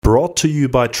Brought to you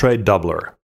by Trade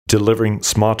Doubler, delivering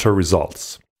smarter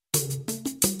results.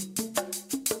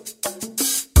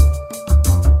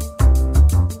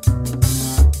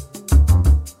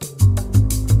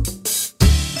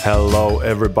 Hello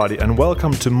everybody and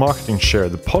welcome to Marketing Share,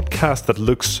 the podcast that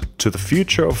looks to the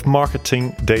future of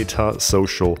marketing, data,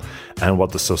 social, and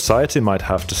what the society might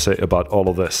have to say about all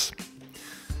of this.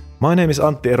 My name is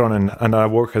Antti Eronen and I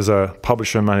work as a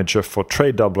publisher manager for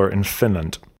Trade Doubler in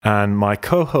Finland. And my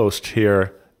co-host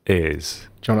here is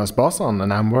Jonas Bosson,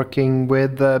 and I'm working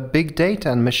with big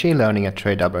data and machine learning at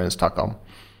Trade Doubler in Stockholm.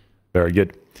 Very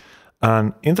good.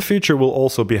 And in the future, we'll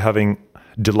also be having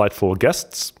delightful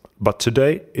guests. But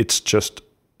today, it's just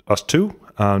us two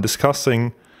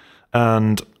discussing.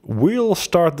 And we'll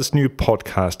start this new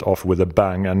podcast off with a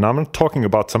bang. And I'm not talking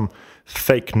about some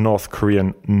fake North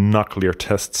Korean nuclear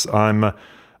tests. I'm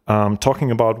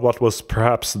talking about what was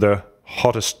perhaps the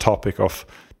hottest topic of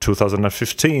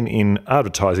 2015 in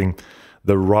advertising,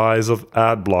 the rise of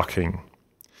ad blocking.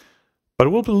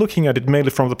 But we'll be looking at it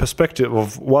mainly from the perspective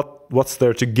of what's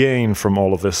there to gain from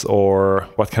all of this, or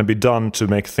what can be done to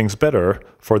make things better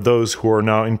for those who are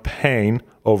now in pain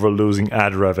over losing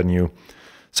ad revenue.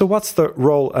 So what's the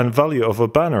role and value of a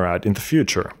banner ad in the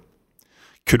future?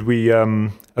 Could we,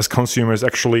 as consumers,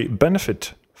 actually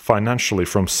benefit financially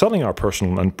from selling our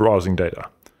personal and browsing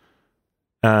data?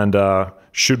 And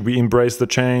should we embrace the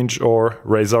change or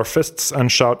raise our fists and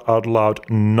shout out loud,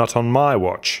 "Not on my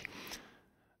watch"?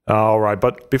 All right,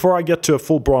 but before I get to a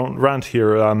full-blown rant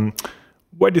here,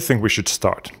 where do you think we should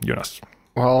start, Jonas?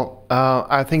 Well,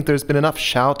 I think there's been enough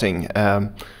shouting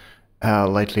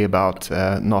lately about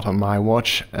 "not on my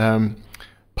watch."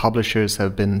 Publishers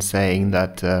have been saying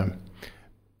that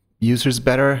users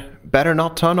better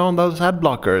not turn on those ad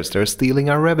blockers. They're stealing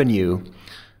our revenue.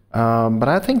 But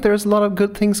I think there's a lot of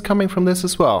good things coming from this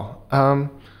as well. I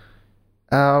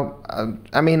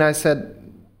said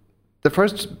the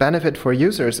first benefit for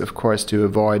users, of course, to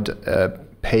avoid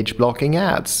page blocking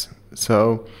ads.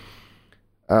 So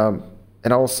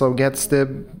it also gets the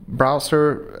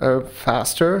browser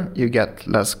faster. You get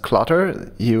less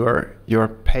clutter. Your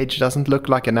page doesn't look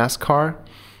like a NASDAQ.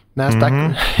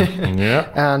 Mm-hmm. Yeah.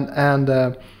 and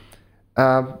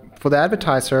for the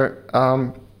advertiser.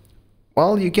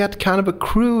 Well, you get kind of a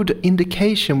crude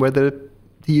indication whether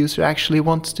the user actually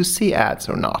wants to see ads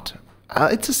or not.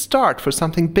 It's a start for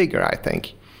something bigger, I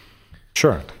think.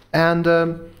 Sure. And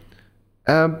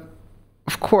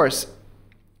of course,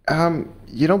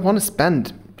 you don't want to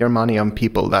spend your money on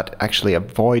people that actually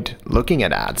avoid looking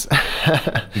at ads.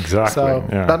 Exactly. So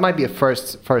that might be a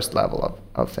first level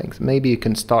of things. Maybe you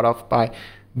can start off by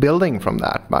building from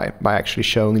that, by actually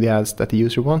showing the ads that the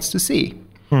user wants to see.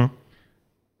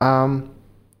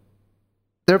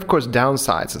 There are, of course,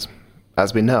 downsides,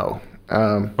 as we know.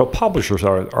 Well, publishers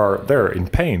are they're in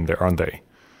pain there, aren't they?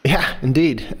 Yeah,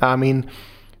 indeed. I mean,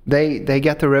 they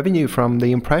get the revenue from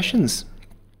the impressions.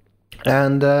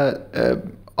 And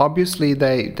obviously,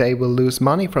 they will lose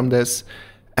money from this.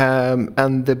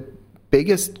 And the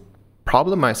biggest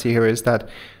problem I see here is that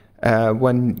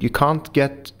when you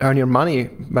can't earn your money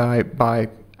by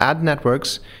ad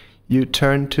networks, you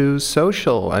turn to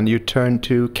social and you turn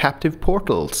to captive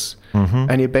portals. Mm-hmm.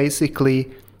 And you basically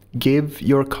give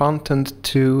your content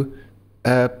to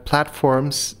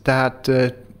platforms that,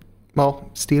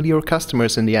 steal your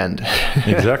customers in the end.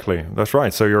 Exactly. That's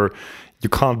right. So you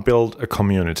can't build a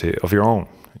community of your own.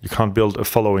 You can't build a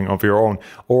following of your own.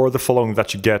 Or the following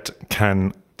that you get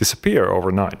can disappear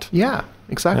overnight. Yeah,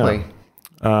 exactly.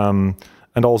 Yeah.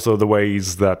 And also the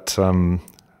ways that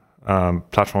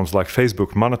platforms like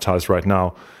Facebook monetize right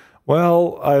now.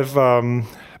 Well, I've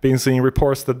been seeing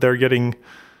reports that they're getting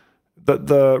that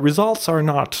the results are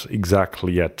not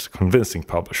exactly yet convincing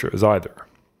publishers either.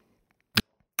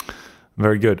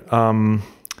 Very good.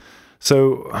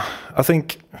 So I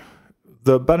think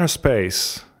the banner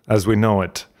space, as we know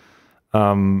it,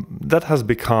 that has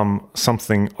become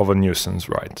something of a nuisance,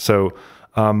 right? So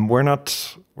we're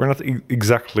not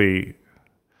exactly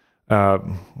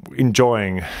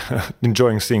enjoying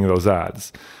seeing those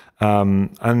ads,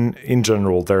 and in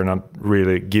general, they're not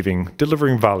really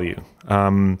delivering value.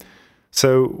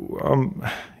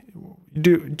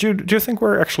 Do you think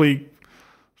we're actually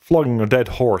flogging a dead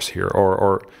horse here,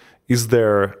 or is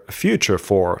there a future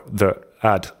for the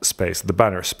ad space, the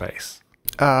banner space?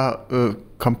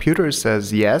 Computer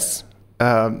says yes.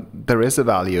 There is a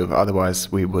value. Otherwise,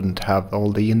 we wouldn't have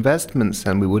all the investments,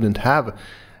 and we wouldn't have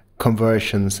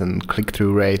conversions and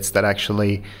click-through rates that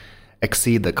actually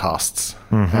exceed the costs.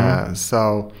 Mm-hmm.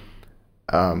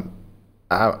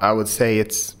 I would say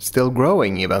it's still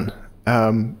growing even.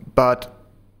 But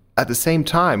at the same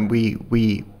time,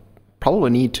 we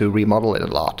probably need to remodel it a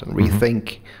lot and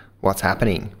rethink what's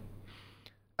happening.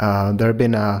 There have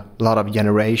been a lot of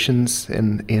generations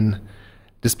in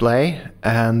display,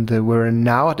 and we're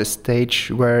now at a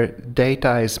stage where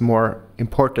data is more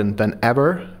important than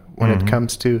ever when it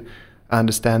comes to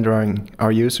understanding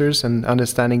our users and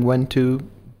understanding when to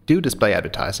do display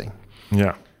advertising.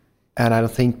 Yeah. And I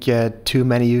don't think too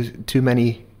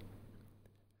many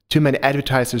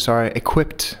advertisers are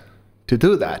equipped to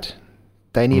do that.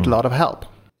 They need a lot of help.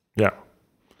 Yeah.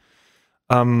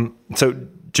 So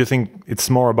do you think it's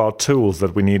more about tools,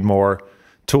 that we need more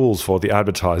tools for the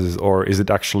advertisers, or is it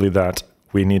actually that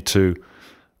we need to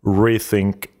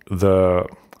rethink the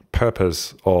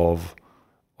purpose of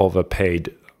a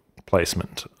paid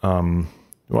placement?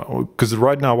 Because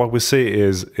right now what we see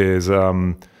is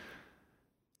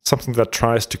something that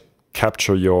tries to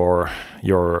capture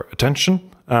your attention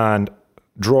and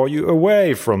draw you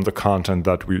away from the content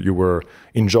that you were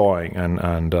enjoying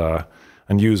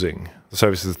and using, the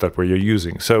services that you're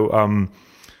using. So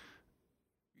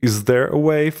is there a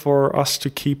way for us to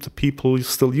keep the people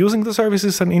still using the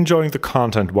services and enjoying the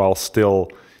content while still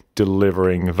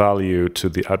delivering value to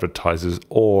the advertisers,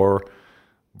 or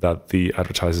that the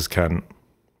advertisers can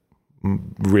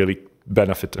really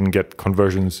benefit and get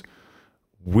conversions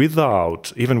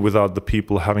without the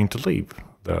people having to leave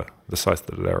the sites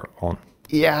that they're on?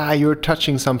 Yeah, you're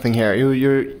touching something here.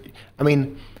 I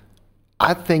mean,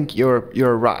 I think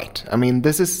you're right. I mean,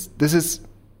 this is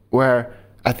where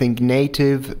I think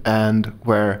native and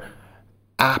where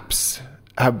apps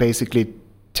have basically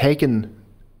taken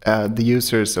the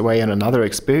users away on another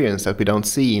experience that we don't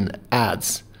see in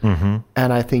ads.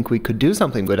 And I think we could do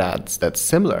something with ads that's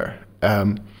similar.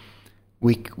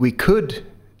 We could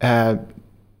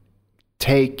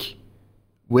take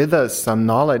with us some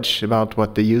knowledge about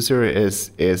what the user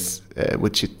is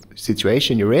which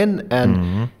situation you're in,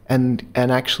 and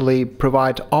actually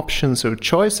provide options or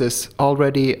choices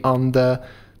already on the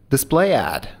display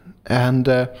ad, and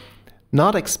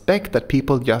not expect that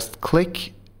people just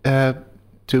click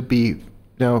to be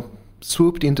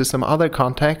swooped into some other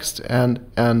context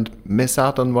and miss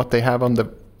out on what they have on the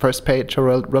first page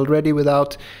already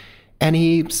without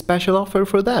any special offer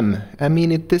for them. I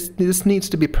mean, this needs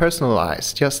to be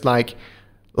personalized, just like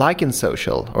in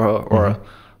social or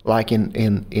like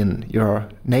in your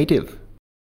native.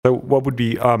 So what would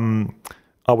be,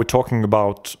 are we talking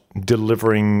about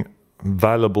delivering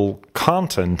valuable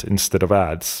content instead of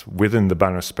ads within the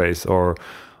banner space, or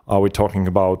are we talking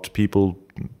about people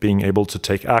being able to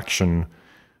take action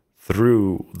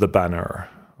through the banner?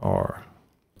 Or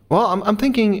well, I'm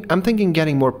thinking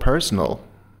getting more personal.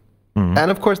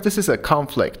 And of course, this is a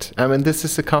conflict. I mean, this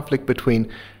is a conflict between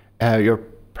your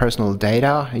personal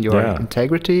data, your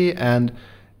integrity, and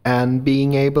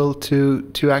being able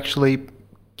to actually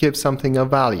give something of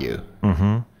value.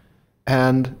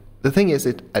 And the thing is,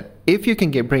 if you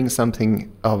can bring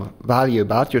something of value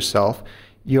about yourself,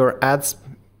 your ads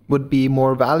would be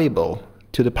more valuable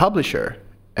to the publisher,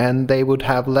 and they would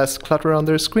have less clutter on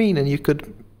their screen, and you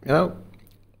could,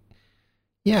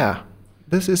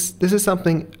 This is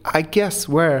something, I guess,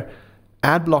 where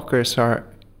ad blockers are,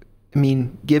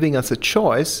 giving us a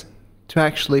choice to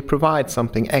actually provide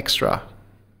something extra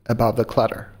above the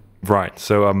clutter. Right.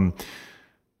 So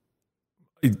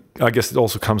I guess it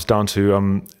also comes down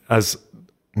to as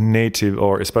native,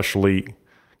 or especially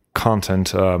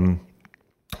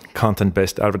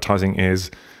content-based advertising is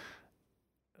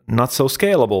not so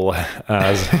scalable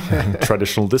as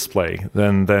traditional display.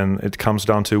 Then it comes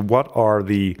down to what are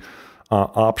the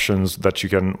options that you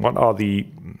can, what are the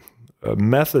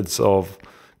methods of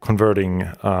converting,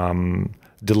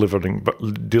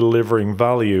 delivering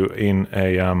value in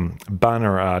a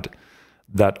banner ad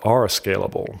that are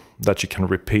scalable, that you can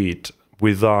repeat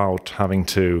without having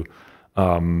to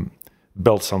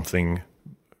build something,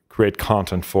 create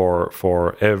content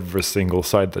for every single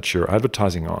site that you're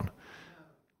advertising on.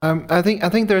 I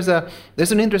think there's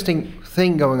an interesting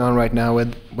thing going on right now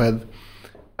with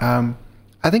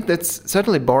I think that's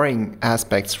certainly borrowing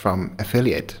aspects from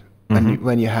affiliate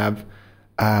when you have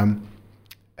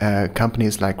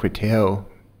companies like Criteo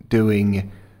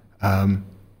doing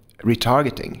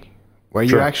retargeting, where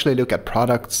you actually look at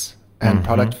products and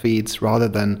product feeds rather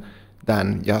than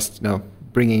just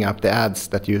bringing up the ads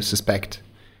that you suspect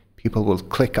people will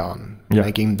click on,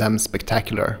 making them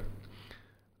spectacular.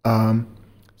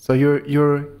 So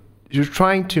you're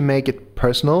trying to make it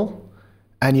personal,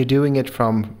 and you're doing it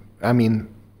from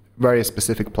very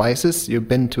specific places. You've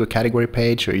been to a category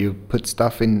page, or you put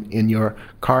stuff in your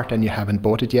cart and you haven't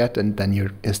bought it yet, and then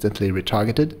you're instantly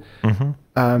retargeted.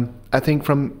 I think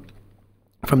from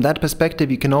that perspective,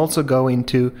 you can also go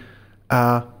into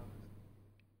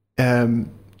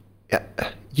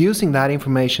using that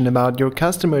information about your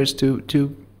customers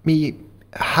to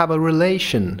have a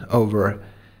relation over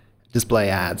display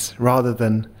ads rather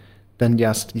than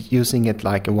just using it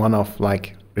like a one-off,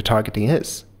 like retargeting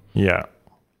is. Yeah.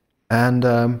 And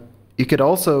you could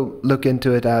also look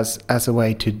into it as a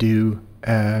way to do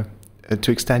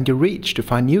to extend your reach, to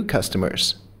find new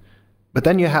customers. But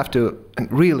then you have to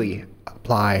really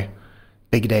apply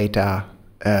big data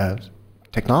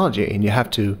technology, and you have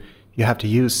to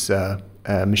use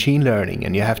machine learning,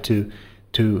 and you have to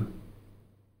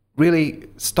really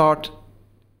start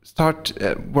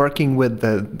working with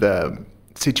the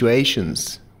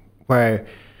situations where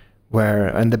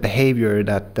and the behavior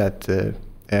that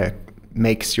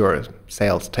makes your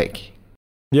sales tick.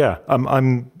 Yeah,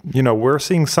 we're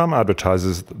seeing some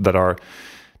advertisers that are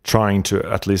trying to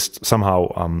at least somehow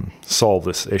solve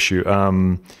this issue.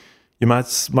 You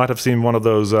might have seen one of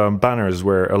those banners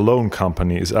where a loan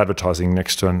company is advertising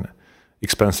next to an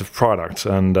expensive product,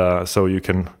 and so you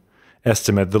can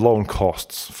estimate the loan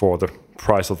costs for the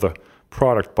price of the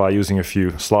product by using a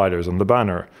few sliders on the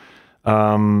banner.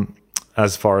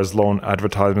 As far as loan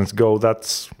advertisements go,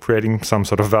 that's creating some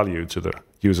sort of value to the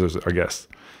users, I guess.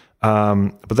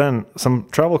 But then some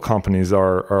travel companies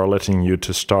are letting you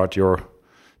to start your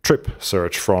trip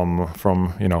search from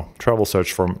travel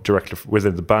search from directly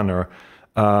within the banner.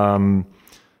 And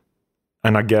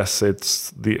I guess it's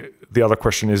the other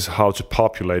question is how to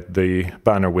populate the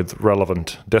banner with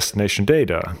relevant destination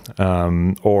data,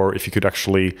 or if you could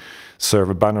actually serve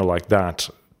a banner like that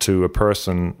to a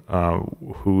person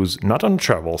who's not on the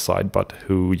travel side, but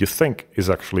who you think is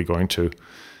actually going to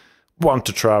want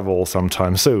to travel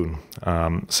sometime soon.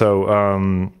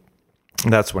 So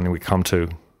that's when we come to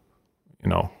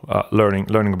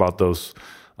learning about those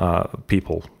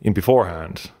people in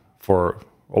beforehand for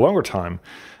a longer time.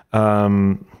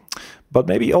 But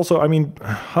maybe also,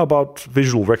 how about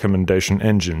visual recommendation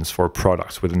engines for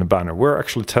products within a banner? We're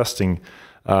actually testing.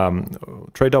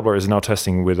 TradeDoubler is now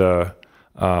testing with a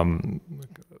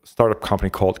startup company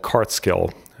called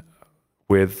CartScale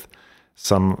with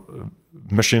some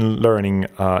machine learning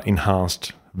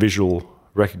enhanced visual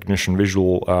recognition,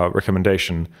 visual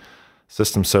recommendation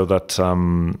system, so that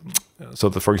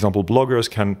for example bloggers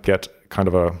can get kind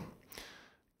of a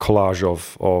collage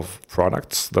of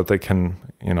products that they can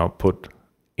put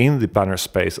in the banner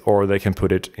space, or they can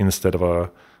put it instead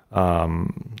of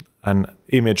an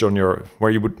image on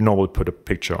where you would normally put a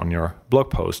picture on your blog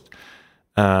post,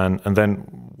 and then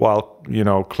while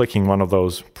clicking one of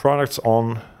those products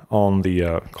on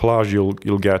the collage,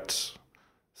 you'll get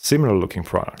similar looking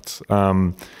products.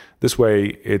 This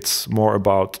way, it's more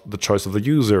about the choice of the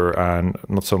user and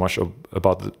not so much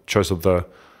about the choice of the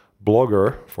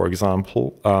blogger, for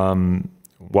example,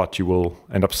 what you will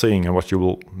end up seeing and what you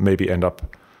will maybe end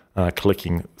up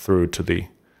clicking through to the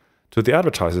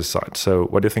advertiser's site. So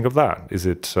what do you think of that? Is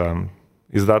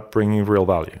that bringing real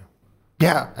value?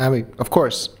 Yeah, of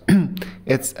course.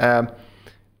 It's I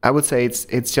would say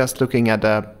it's just looking at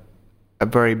a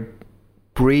very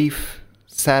brief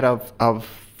set of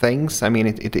things.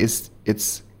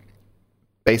 It's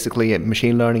basically a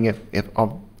machine learning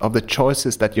of the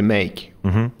choices that you make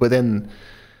within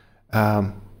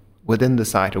the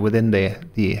site or within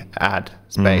the ad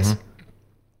space.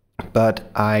 But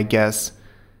I guess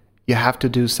you have to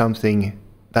do something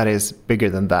that is bigger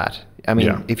than that.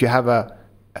 If you have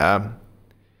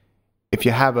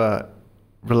a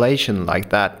relation like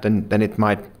that, then it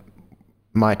might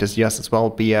just as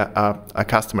well be a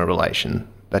customer relation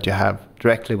that you have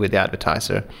directly with the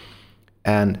advertiser.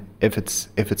 And if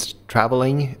it's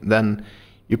traveling, then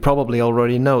you probably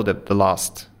already know the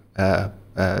last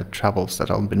travels that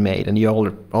have been made, and you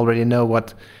already know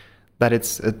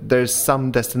there's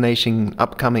some destination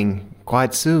upcoming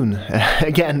quite soon.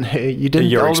 Again, you didn't.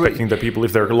 You're expecting the people,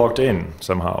 if they're logged in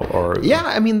somehow, or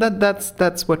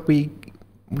that's what we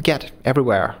get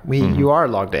everywhere. You are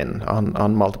logged in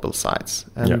on multiple sites,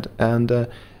 and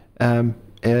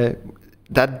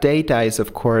that data is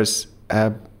of course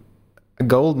a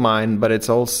gold mine, but it's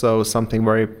also something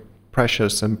very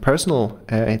precious and personal.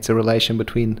 It's a relation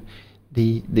between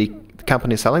the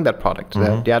company selling that product,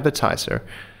 the advertiser,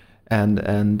 and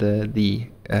the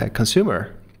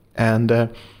consumer. And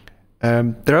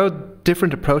there are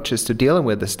different approaches to dealing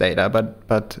with this data,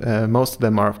 but most of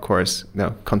them are, of course,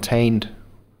 contained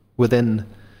within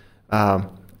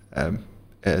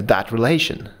that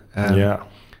relation.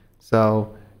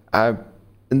 So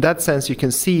in that sense, you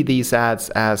can see these ads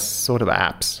as sort of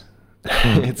apps.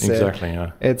 Exactly.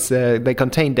 It's they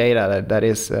contain data that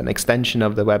is an extension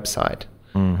of the website.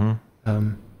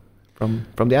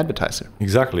 from the advertiser.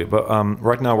 Exactly, but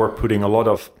right now we're putting a lot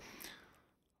of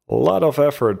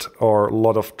effort or a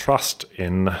lot of trust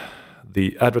in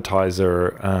the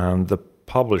advertiser and the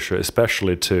publisher,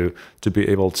 especially to be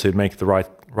able to make the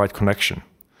right connection.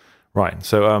 Right.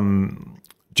 So,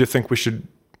 do you think we should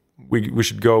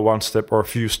go one step or a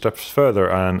few steps further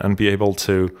and be able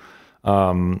to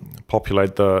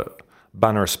populate the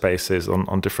banner spaces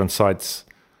on different sites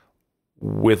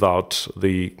without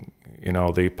the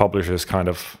publishers kind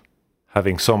of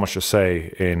having so much to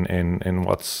say in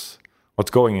what's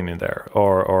going in there,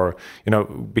 or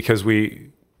because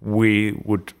we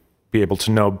would be able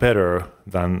to know better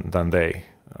than they,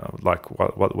 like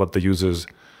what the users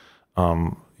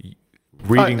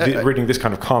reading this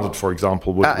kind of content, for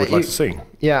example, would like to see.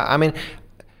 Yeah, I mean,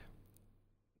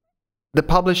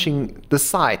 the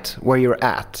site where you're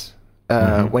at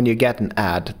when you get an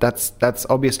ad, that's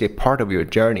obviously part of your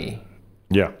journey.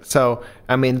 Yeah. So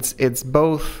I mean, it's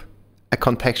both a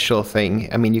contextual thing.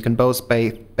 I mean, you can both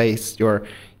base your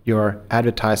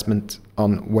advertisement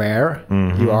on where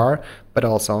you are, but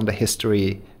also on the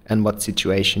history and what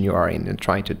situation you are in, and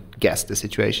trying to guess the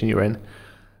situation you're in.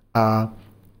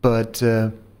 But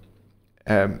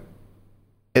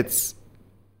it's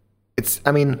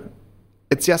I mean,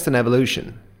 it's just an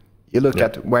evolution. You look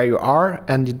at where you are,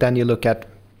 and then you look at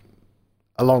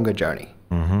a longer journey.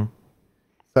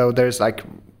 So there's like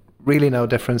really no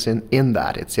difference in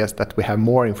that. It's just that we have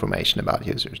more information about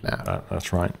users now.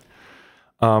 That's right.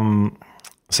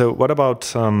 So what about,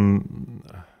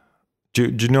 do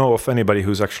you know of anybody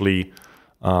who's actually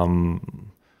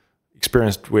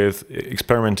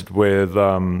experimented with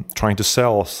trying to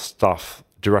sell stuff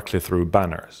directly through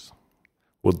banners?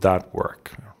 Would that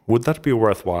work? Would that be a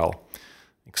worthwhile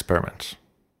experiment?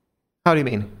 How do you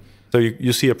mean? So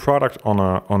you see a product on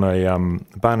a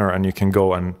banner, and you can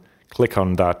go and click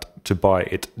on that to buy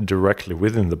it directly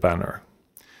within the banner.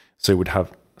 So you would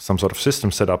have some sort of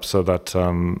system set up so that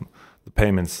the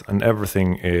payments and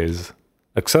everything is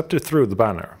accepted through the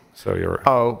banner.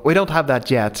 So we don't have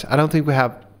that yet. I don't think we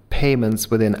have payments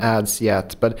within ads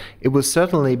yet, but it will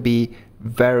certainly be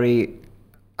very.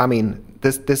 I mean,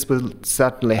 this will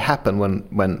certainly happen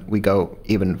when we go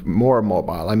even more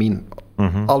mobile. I mean,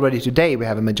 already today we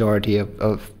have a majority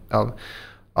of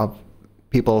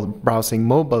people browsing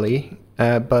mobilely,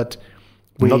 but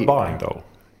not buying though.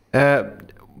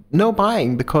 No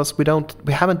buying, because we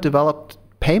haven't developed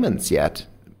payments yet,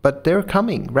 but they're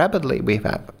coming rapidly. We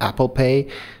have Apple Pay,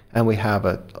 and we have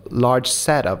a large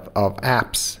set of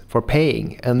apps for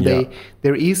paying, and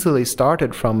they're easily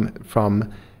started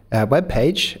from a web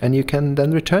page, and you can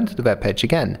then return to the web page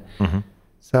again.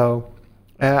 So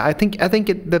I think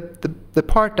the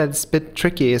part that's a bit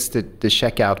tricky is the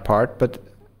checkout part, but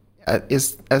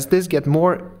as this get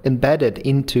more embedded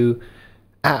into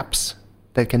apps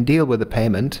that can deal with the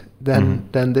payment,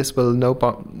 then this will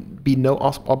be no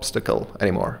obstacle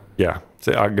anymore. Yeah,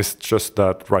 so I guess it's just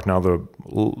that right now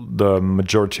the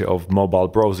majority of mobile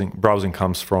browsing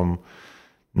comes from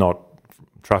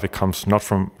traffic comes not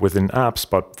from within apps,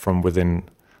 but from within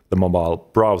the mobile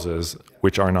browsers,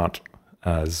 which are not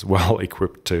as well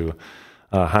equipped to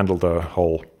handle the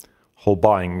whole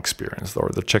buying experience or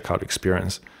the checkout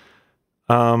experience.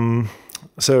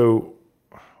 So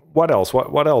what else?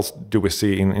 What else do we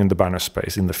see in the banner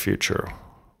space in the future?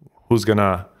 Who's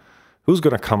gonna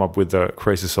come up with the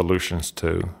crazy solutions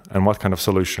and what kind of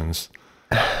solutions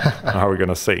are we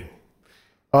gonna see?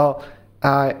 Well,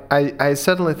 I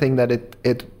certainly think that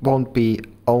it won't be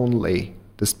only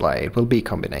display. It will be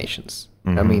combinations.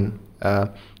 I mean,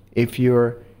 if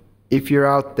you're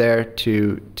out there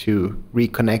to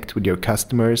reconnect with your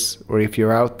customers, or if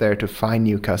you're out there to find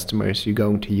new customers, you're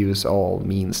going to use all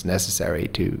means necessary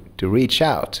to reach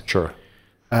out. Sure.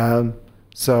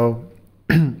 So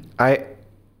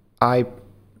I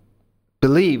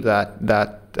believe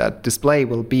that display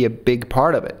will be a big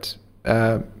part of it,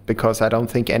 because I don't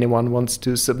think anyone wants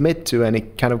to submit to any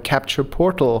kind of capture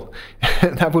portal.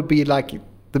 That would be like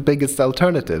the biggest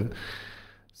alternative.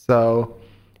 So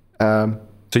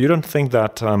you don't think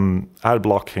that ad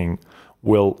blocking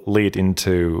will lead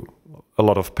into a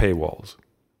lot of paywalls?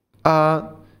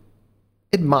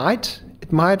 It might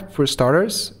for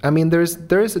starters. I mean, there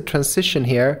is a transition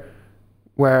here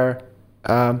where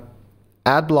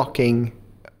ad blocking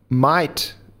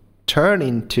might turn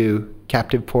into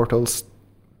captive portals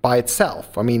by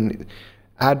itself. I mean,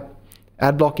 ad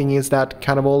blocking is that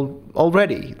kind of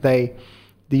already.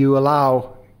 You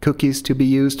allow cookies to be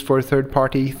used for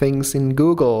third-party things in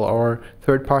Google, or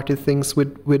third-party things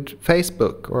with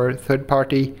Facebook, or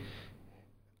third-party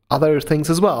other things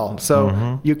as well.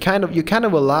 So you kind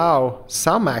of allow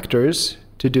some actors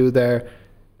to do their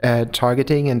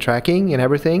targeting and tracking and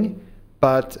everything,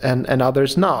 but and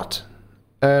others not.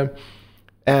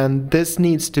 And this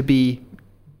needs to be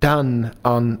done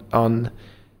on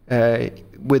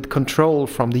with control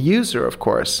from the user, of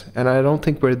course. And I don't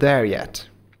think we're there yet.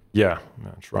 Yeah,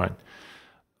 that's right.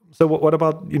 So what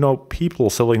about, people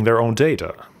selling their own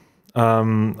data?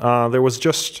 There was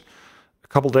just a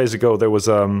couple days ago, there was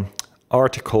an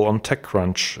article on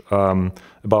TechCrunch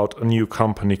about a new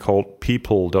company called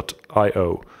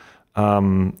People.io.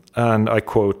 And I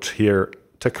quote here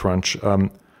TechCrunch,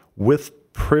 with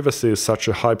privacy is such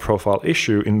a high-profile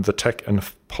issue in the tech and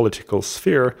political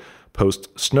sphere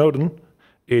post-Snowden,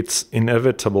 it's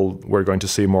inevitable we're going to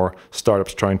see more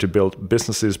startups trying to build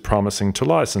businesses promising to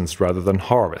license rather than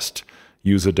harvest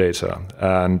user data.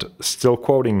 And still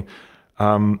quoting,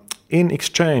 in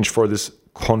exchange for this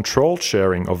controlled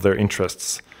sharing of their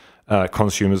interests,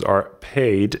 consumers are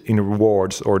paid in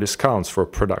rewards or discounts for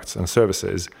products and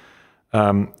services.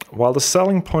 While the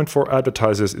selling point for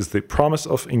advertisers is the promise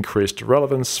of increased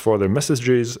relevance for their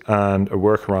messages and a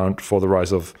workaround for the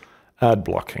rise of ad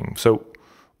blocking. So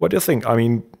what do you think? I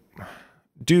mean,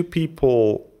 do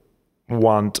people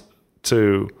want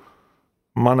to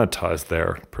monetize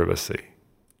their privacy?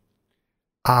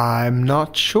 I'm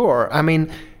not sure. I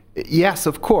mean, yes,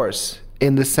 of course,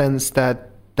 in the sense that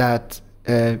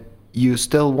you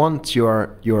still want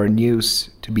your news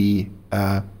to be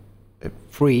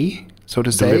free, so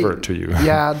to say. Delivered to you.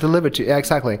 Yeah, delivered to you.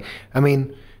 Exactly. I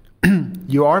mean,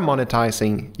 you are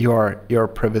monetizing your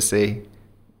privacy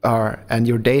and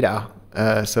your data,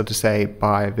 so to say,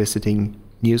 by visiting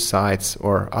news sites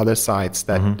or other sites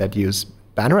that use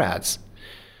banner ads.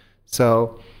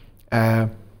 So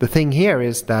the thing here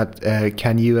is that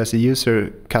can you as a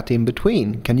user cut in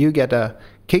between? Can you get a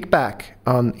kickback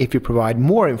on if you provide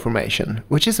more information,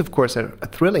 which is of course a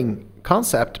thrilling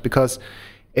concept, because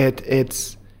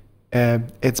it's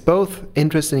both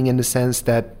interesting in the sense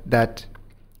that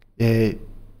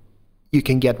you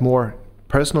can get more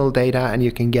personal data and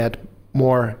you can get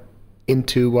more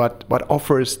into what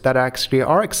offers that actually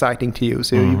are exciting to you.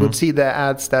 So you would see the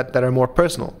ads that are more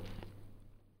personal.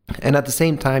 And at the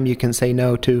same time, you can say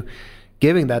no to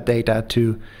giving that data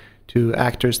to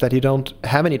actors that you don't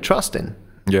have any trust in.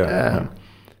 Yeah.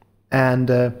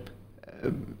 And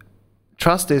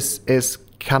trust is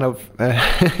kind of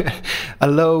a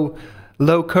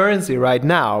low currency right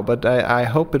now, but I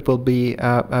hope it will be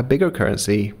a bigger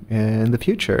currency in the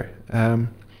future.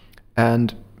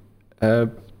 And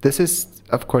this is,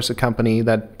 of course, a company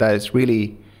that is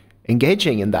really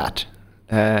engaging in that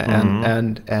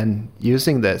and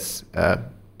using this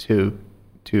to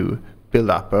build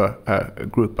up a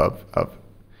group of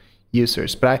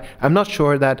users. But I'm not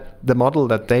sure that the model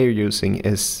that they're using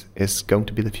is going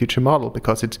to be the future model,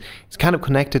 because it's kind of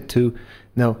connected to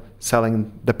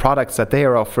selling the products that they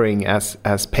are offering as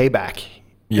payback.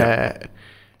 Yeah.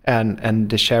 And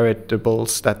the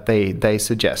charitables that they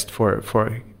suggest for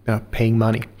paying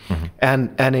money.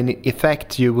 And in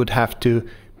effect, you would have to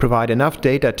provide enough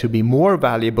data to be more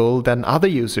valuable than other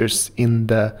users in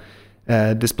the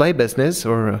display business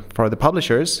or for the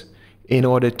publishers, in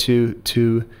order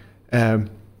to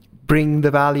bring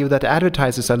the value that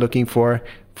advertisers are looking for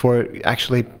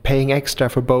actually paying extra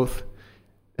for both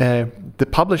the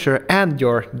publisher and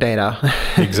your data.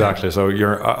 Exactly. So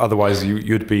otherwise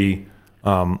you'd be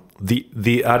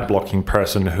the ad blocking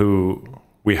person who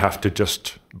we have to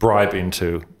just bribe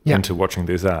into watching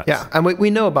these ads. Yeah, and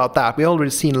we know about that. We already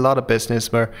seen a lot of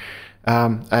business where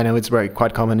I know it's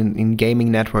quite common in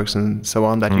gaming networks and so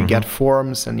on, that you get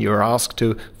forms and you're asked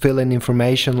to fill in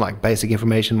information, like basic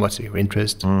information. What's your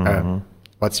interest?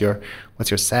 What's your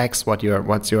sex?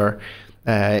 What's your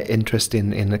interest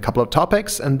in a couple of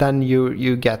topics, and then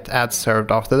you get ads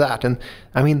served after that. And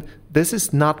I mean, this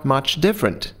is not much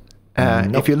different.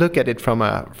 If you look at it from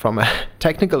a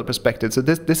technical perspective. So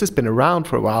this has been around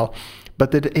for a while,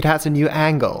 but it has a new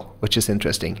angle, which is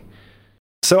interesting.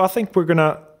 So I think we're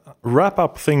gonna wrap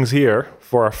up things here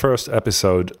for our first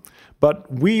episode,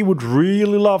 but we would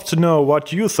really love to know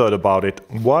what you thought about it.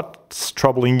 What's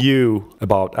troubling you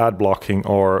about ad blocking,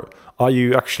 or are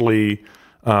you actually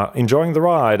enjoying the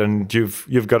ride and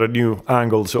you've got a new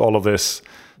angle to all of this?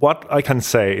 What I can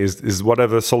say is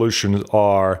whatever solutions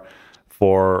are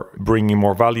for bringing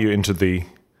more value into the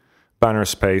banner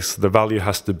space, the value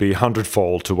has to be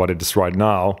 100-fold to what it is right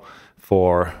now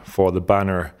for the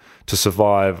banner to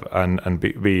survive and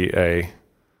be a,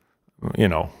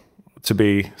 to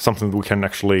be something that we can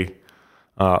actually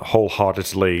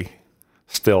wholeheartedly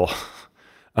still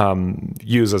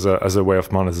use as a way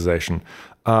of monetization.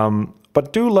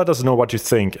 But do let us know what you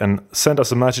think and send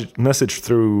us a message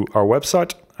through our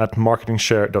website at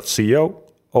marketingshare.co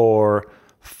or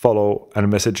follow and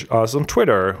message us on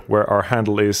Twitter, where our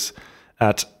handle is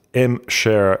at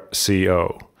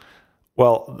mshareco.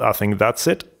 Well, I think that's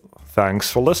it. Thanks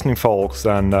for listening, folks,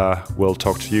 and we'll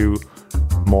talk to you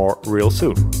more real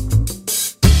soon.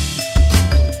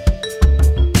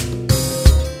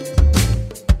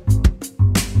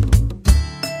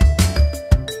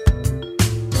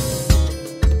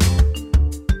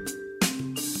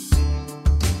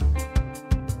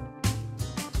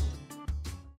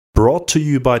 Brought to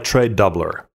you by Trade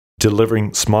Doubler,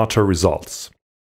 delivering smarter results.